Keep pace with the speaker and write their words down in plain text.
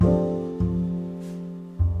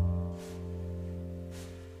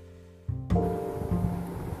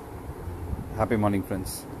Happy morning,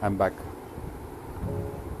 friends. I'm back,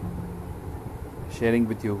 sharing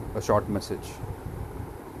with you a short message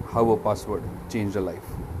how a password changed a life.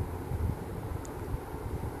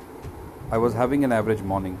 I was having an average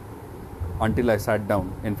morning until I sat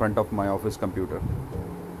down in front of my office computer.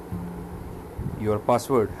 Your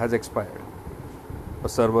password has expired. A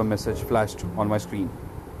server message flashed on my screen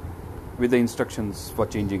with the instructions for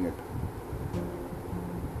changing it.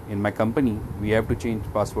 In my company, we have to change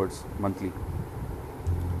passwords monthly.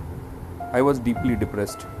 I was deeply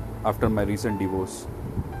depressed after my recent divorce.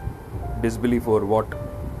 Disbelief over what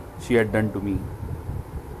she had done to me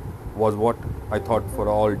was what I thought for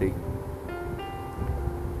all day.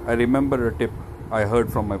 I remember a tip I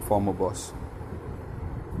heard from my former boss.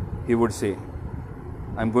 He would say,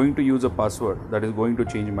 "I'm going to use a password that is going to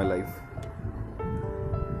change my life."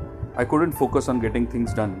 I couldn't focus on getting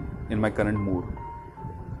things done in my current mood.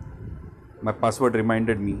 My password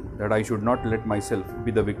reminded me that I should not let myself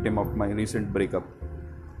be the victim of my recent breakup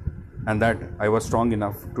and that I was strong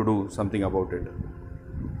enough to do something about it.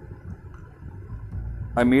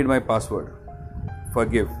 I made my password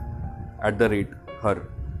forgive@her.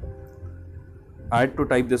 I had to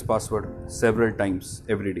type this password several times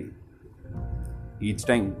every day. Each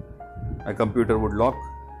time my computer would lock,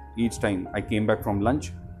 each time I came back from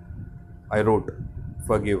lunch, I wrote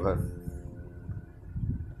forgive her.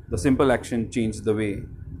 The simple action changed the way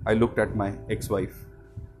I looked at my ex-wife.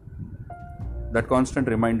 That constant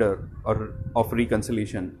reminder of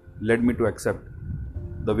reconciliation led me to accept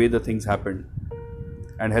the way the things happened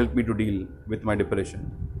and helped me to deal with my depression.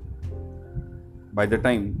 By the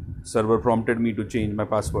time server prompted me to change my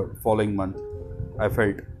password following month, I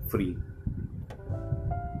felt free.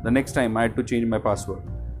 The next time I had to change my password,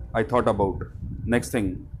 I thought about next thing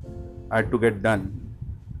I had to get done.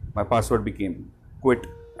 My password became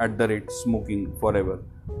quit@smoking forever.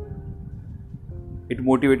 It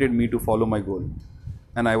motivated me to follow my goal,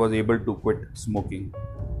 and I was able to quit smoking.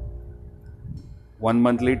 1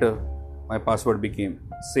 month later, my password became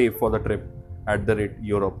save for the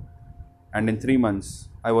trip@Europe, and in 3 months,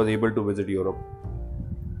 I was able to visit Europe.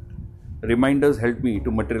 Reminders helped me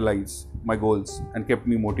to materialize my goals and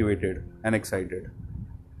kept me motivated and excited.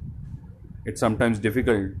 It's sometimes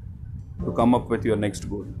difficult to come up with your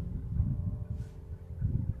next goal.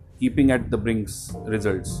 Keeping at the brings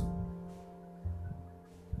results.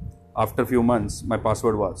 After few months, my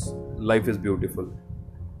password was life is beautiful.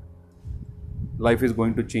 Life is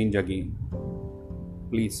going to change again.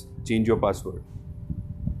 Please change your password.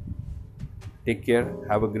 Take care.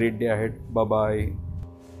 Have a great day ahead. Bye bye.